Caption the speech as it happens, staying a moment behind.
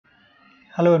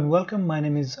Hello and welcome. My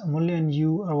name is Amulya and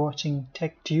you are watching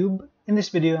TechTube. In this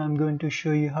video, I'm going to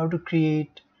show you how to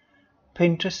create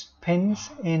Pinterest pins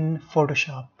in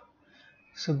Photoshop.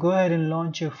 So go ahead and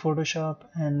launch your Photoshop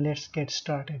and let's get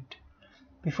started.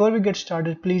 Before we get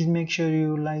started, please make sure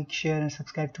you like, share and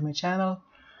subscribe to my channel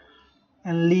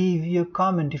and leave your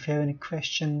comment if you have any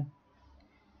question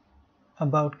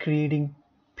about creating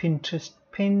Pinterest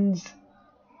pins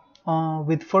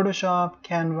with Photoshop,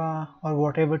 Canva or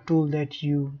whatever tool that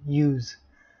you use.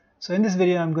 So in this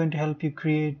video I'm going to help you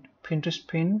create Pinterest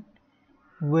pin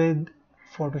with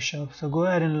Photoshop. So go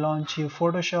ahead and launch your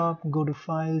Photoshop, go to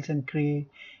files and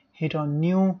hit on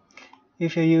new.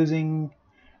 If you're using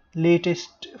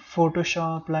latest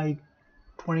Photoshop like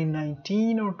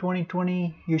 2019 or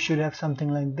 2020, you should have something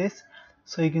like this.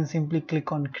 So you can simply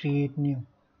click on create new.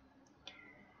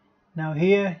 Now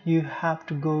here you have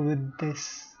to go with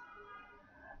this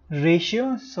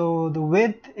ratio. So the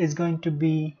width is going to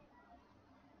be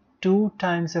 2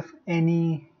 times of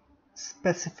any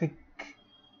specific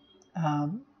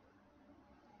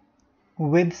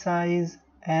width size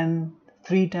and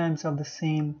 3 times of the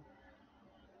same.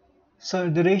 So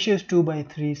the ratio is 2 by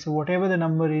 3. So whatever the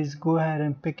number is, go ahead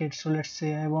and pick it. So let's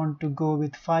say I want to go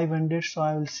with 500. So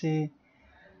I will say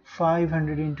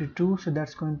 500 into 2. So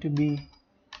that's going to be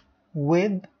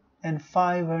width, and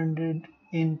 500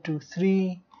 into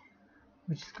 3,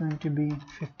 which is going to be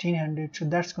 1500. So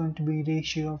that's going to be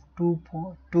ratio of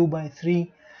 2 by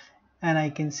 3, and I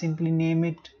can simply name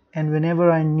it, and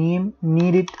whenever I need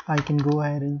it I can go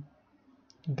ahead and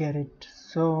get it.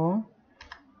 So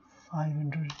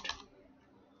 500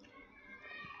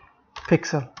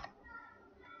 pixel.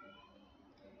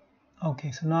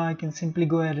 Okay, so now I can simply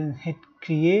go ahead and hit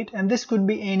create, and this could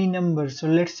be any number. So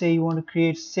let's say you want to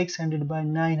create 600 by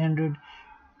 900.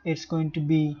 It's going to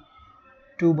be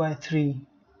 2 by 3.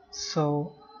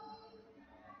 So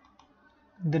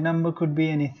the number could be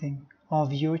anything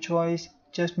of your choice.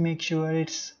 Just make sure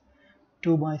it's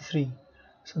 2 by 3.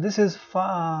 So this is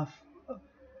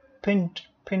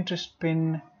Pinterest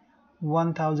pin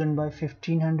 1000 by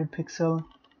 1500 pixel,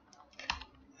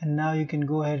 and now you can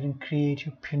go ahead and create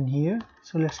your pin here.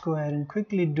 So let's go ahead and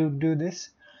quickly do this.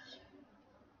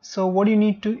 So what you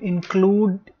need to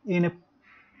include in a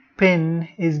pin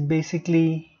is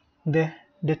basically the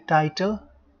title,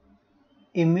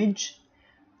 image,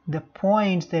 the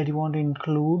points that you want to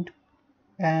include,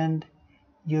 and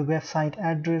your website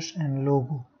address and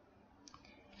logo.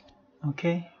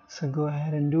 Okay, so go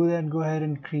ahead and do that. Go ahead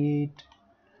and create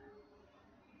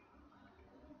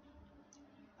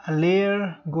a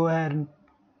layer. Go ahead and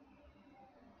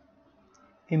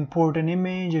import an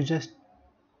image, or just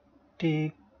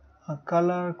take a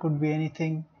color, could be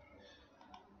anything.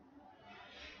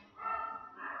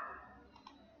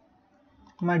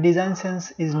 My design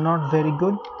sense is not very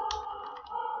good,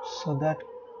 so that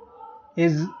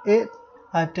is it.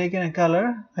 I've taken a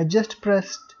color. I just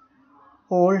pressed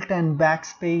Alt and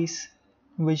backspace,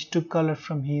 which took color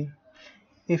from here.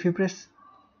 If you press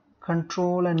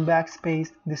Control and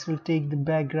backspace, this will take the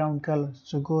background color.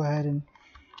 So go ahead and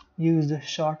use the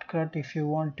shortcut if you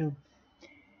want to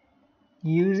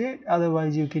use it.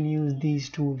 Otherwise you can use these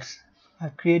tools.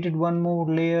 I've created one more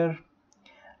layer.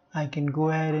 I can go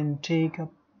ahead and take a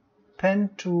pen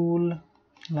tool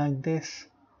like this.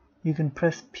 You can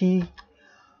press P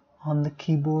on the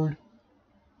keyboard,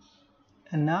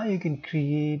 and now you can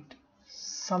create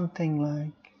something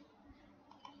like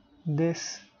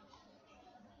this.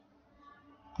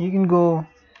 You can go,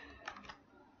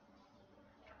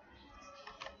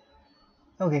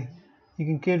 okay, you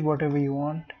can create whatever you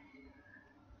want.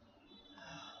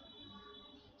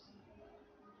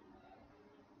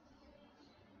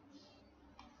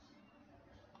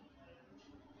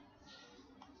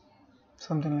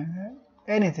 Something like that,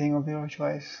 anything of your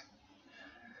choice.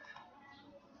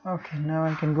 Okay, now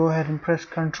I can go ahead and press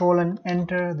Control and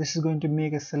enter. This is going to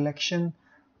make a selection.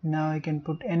 Now I can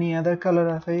put any other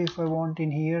color if I want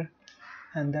in here,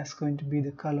 and that's going to be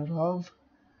the color of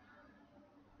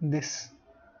this.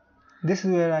 This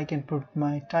is where I can put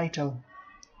my title.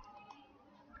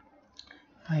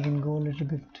 I can go a little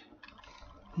bit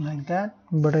like that,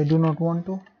 but I do not want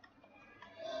to.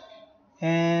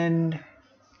 And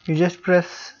you just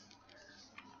press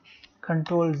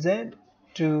Ctrl Z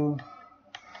to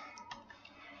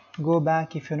go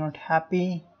back. If you're not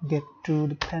happy, get to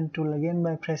the pen tool again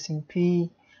by pressing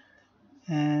P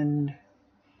and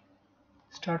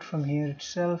start from here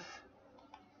itself,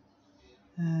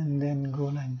 and then go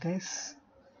like this,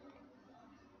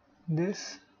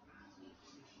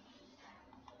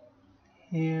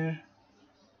 here,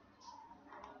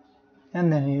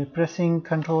 and then you're pressing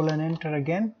Control and enter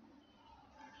again.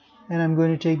 and I'm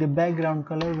going to take the background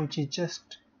color, which is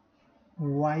just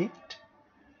white,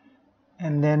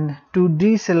 and then to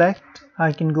deselect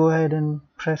I can go ahead and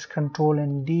press Ctrl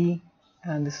and D,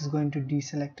 and this is going to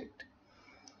deselect it.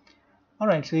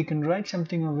 Alright, so you can write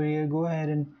something over here. Go ahead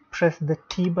and press the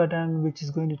T button, which is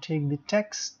going to take the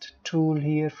text tool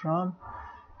here from,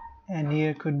 and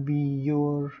here could be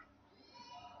your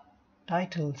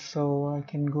title. So I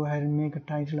can go ahead and make a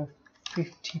title of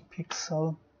 50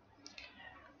 pixel,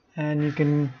 and you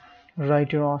can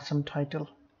write your awesome title.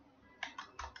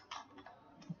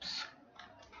 Oops.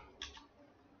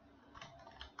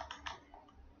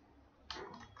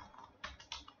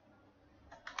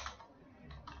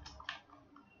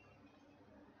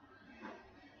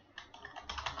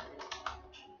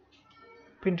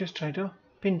 Pinterest title,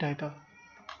 pin title,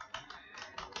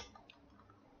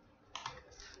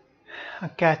 a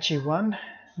catchy one.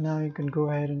 Now you can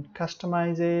go ahead and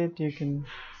customize it. You can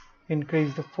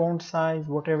increase the font size,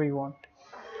 whatever you want.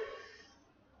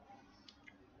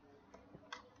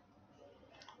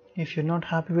 If you're not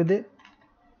happy with it,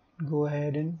 go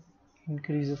ahead and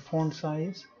increase the font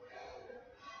size.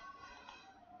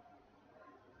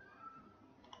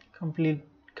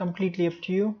 Completely up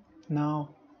to you. Now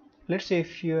let's say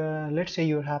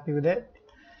you're happy with it,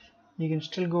 you can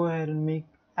still go ahead and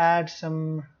add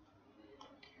some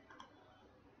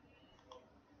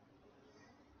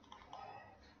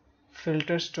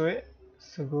filters to it.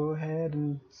 So go ahead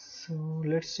and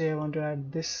let's say I want to add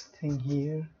this thing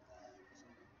here,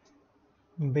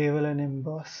 bevel and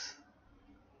emboss.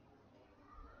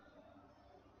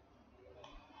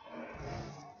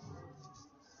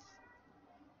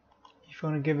 If you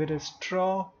want to give it a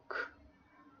stroke,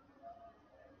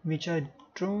 which I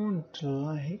don't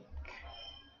like,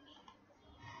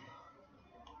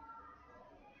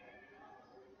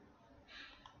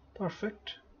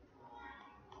 perfect.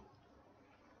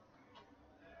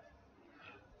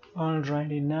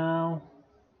 Alrighty, now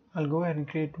I'll go ahead and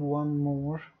create one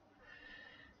more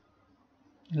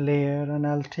layer, and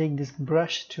I'll take this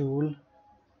brush tool,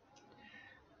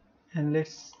 and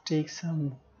let's take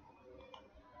some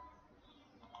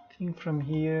thing from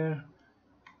here.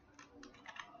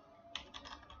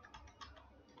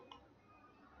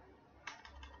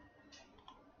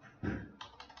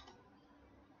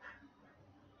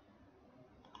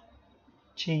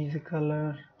 Change the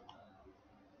color.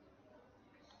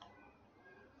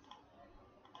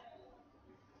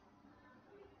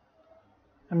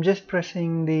 I'm just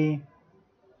pressing the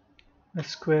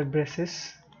square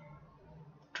braces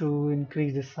to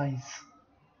increase the size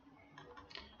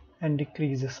and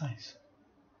decrease the size.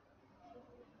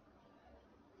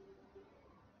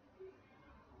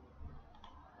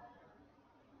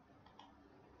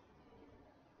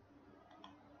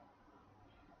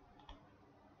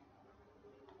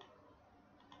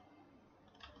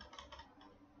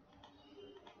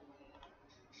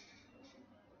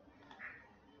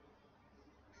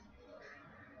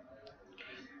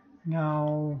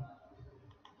 Now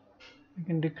you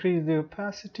can decrease the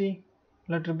opacity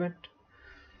a little bit,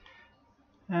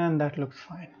 and that looks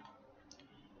fine.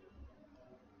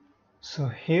 So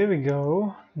here we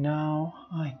go. Now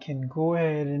I can go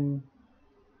ahead and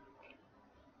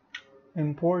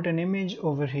import an image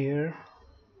over here,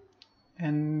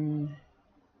 and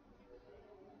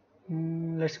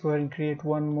let's go ahead and create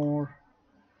one more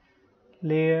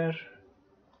layer,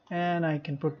 and I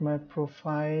can put my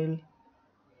profile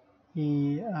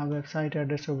website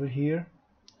address over here.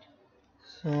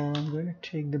 So I'm going to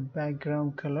take the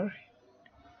background color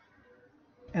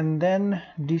and then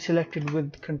deselect it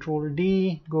with Ctrl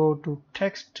D, go to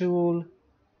text tool,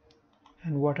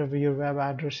 and whatever your web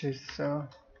address is,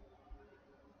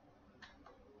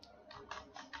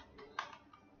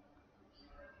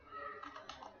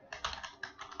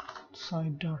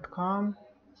 site.com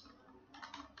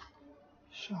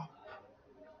shop.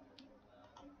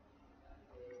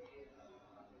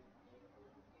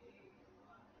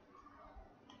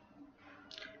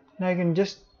 Now you can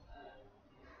just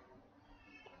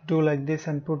do like this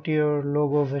and put your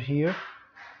logo over here.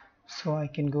 So I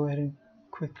can go ahead and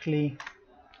quickly,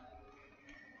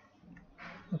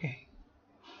 okay,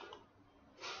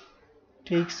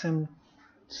 take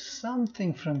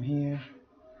something from here.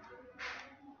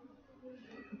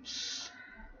 Oops.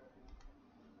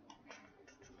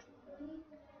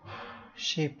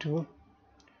 Shape tool.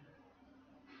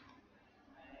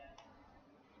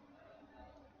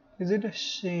 Is it a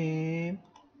shape?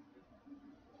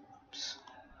 Oops.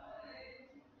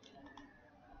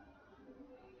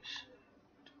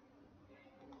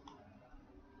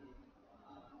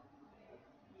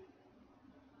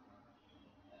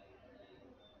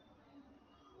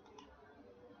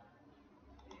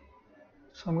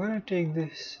 So I'm going to take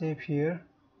this shape here.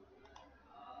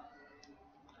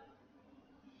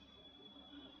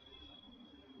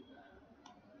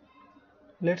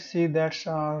 Let's see, that's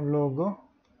our logo.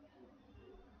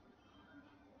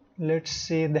 Let's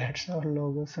say that's our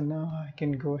logo. So now I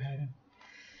can go ahead and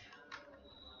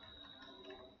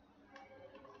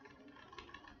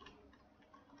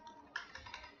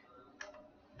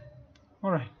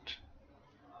alright,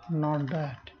 not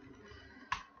bad.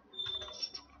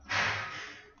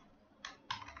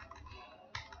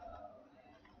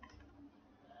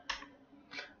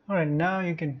 Alright, now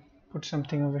you can put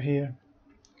something over here.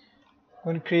 I'm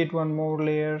going to create one more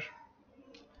layer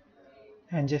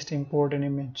and just import an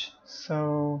image.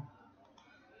 So,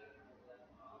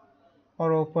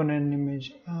 or open an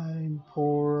image. I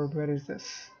import, where is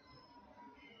this?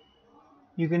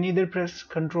 You can either press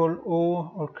Ctrl O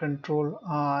or Ctrl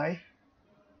I.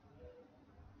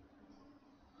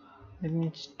 Let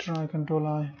me try Ctrl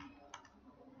I.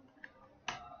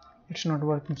 It's not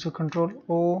working, so Ctrl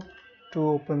O to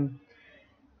open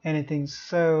anything.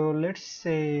 So let's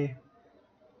say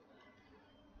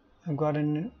I've got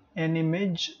an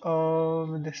image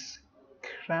of this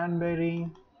cranberry.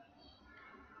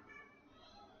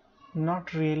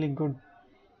 Not really good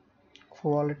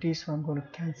quality, so I'm going to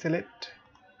cancel it.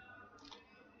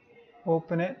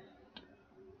 Open it.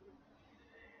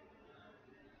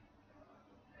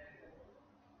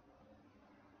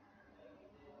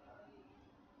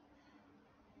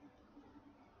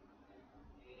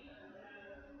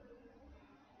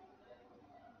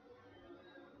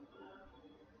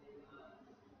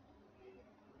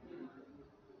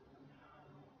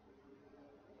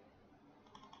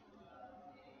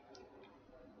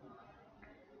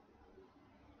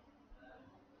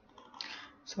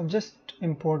 So I've just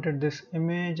imported this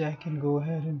image. I can go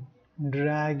ahead and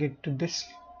drag it to this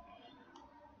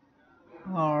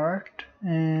art,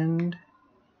 and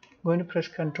I'm going to press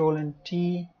Ctrl and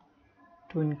T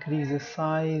to increase the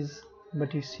size,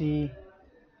 but you see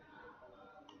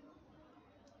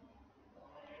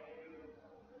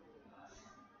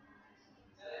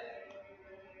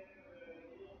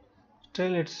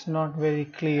still it's not very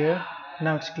clear.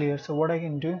 Now it's clear. So what I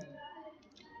can do,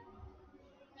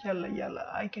 yalla,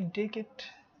 I can take it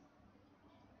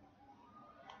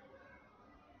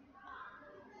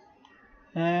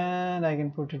and I can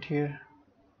put it here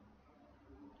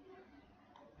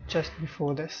just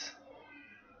before this.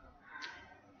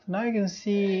 Now you can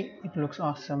see it looks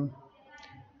awesome.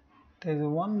 There's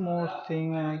one more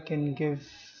thing I can give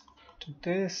to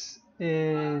this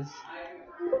is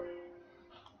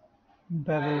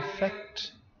bevel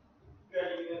effect,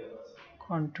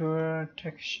 contour,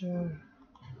 texture.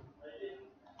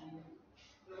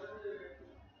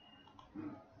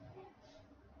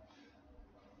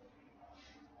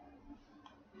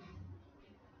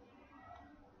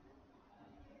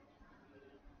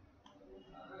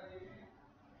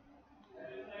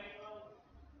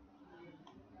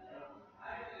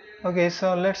 Okay,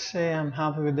 so let's say I'm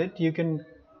happy with it. You can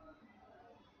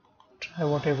try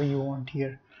whatever you want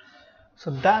here. So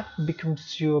that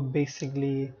becomes your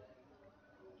basically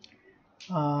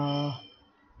Pinterest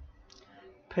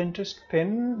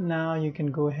pin. Now you can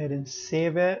go ahead and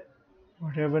save it,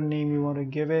 whatever name you want to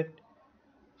give it.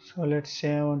 So let's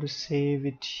say I want to save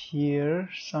it here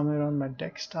somewhere on my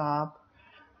desktop.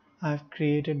 I've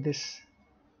created this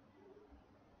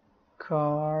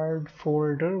card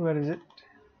folder. Where is it?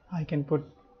 I can put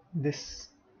this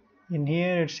in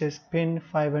here. It says pin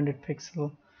 500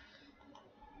 pixel,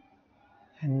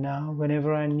 and now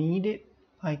whenever I need it,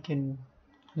 I can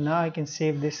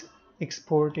save this,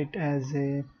 export it as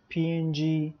a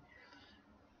PNG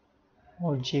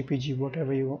or JPG,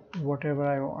 whatever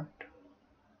I want.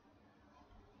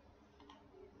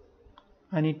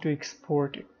 I need to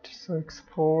export it, so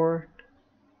export.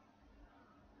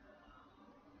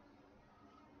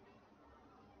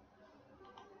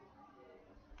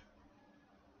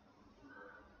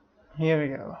 Here we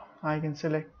go. I can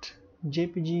select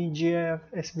JPG, GIF,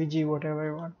 SVG,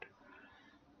 whatever I want.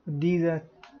 These are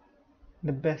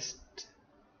the best,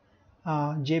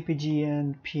 JPG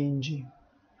and PNG.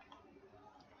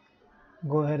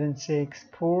 Go ahead and say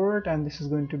export, and this is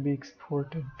going to be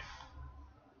exported.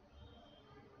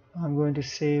 I'm going to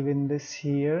save in this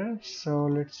here. So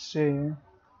let's say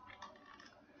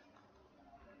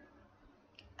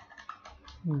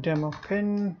demo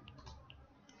pin,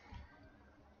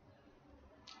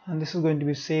 and this is going to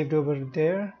be saved over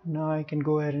there. Now I can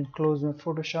go ahead and close my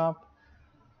Photoshop,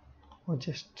 or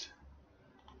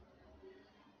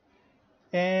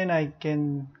and I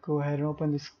can go ahead and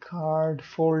open this cards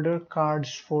folder.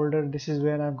 This is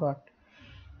where I've got,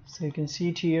 so you can see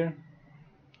it here.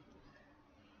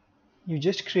 you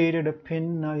just created a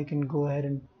pin. Now you can go ahead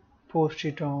and post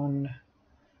it on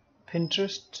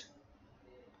Pinterest.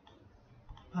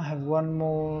 I have one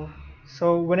more.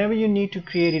 So whenever you need to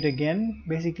create it again,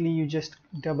 basically you just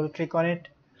double click on it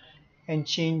and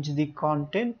change the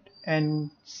content and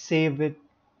save it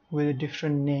with a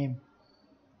different name.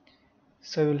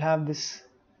 So you'll have this.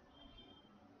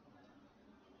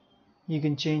 You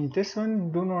can change this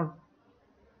one. Do not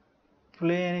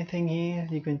play anything here.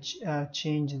 You can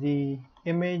change the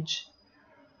image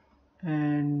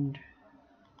and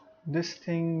this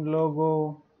thing,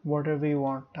 logo, whatever you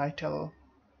want, title,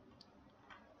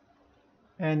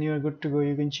 and you're good to go.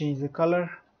 You can change the color.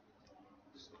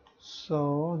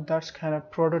 So that's kind of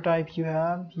prototype you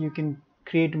have. You can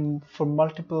create for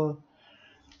multiple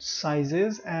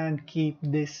sizes and keep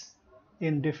this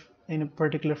in a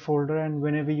particular folder, and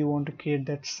whenever you want to create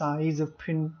that size of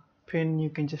pin, you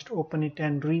can just open it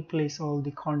and replace all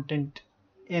the content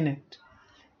in it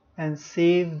and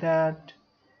save that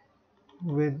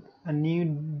with a new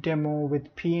demo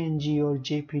with PNG or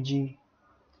JPG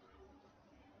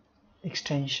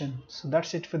extension. So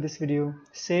that's it for this video.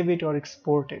 Save it or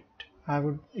export it. I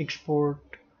would export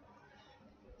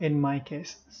in my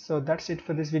case. So that's it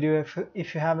for this video.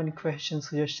 If you have any questions,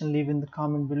 suggestions, leave in the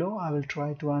comment below. I will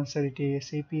try to answer it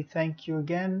ASAP. Thank you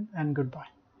again and goodbye.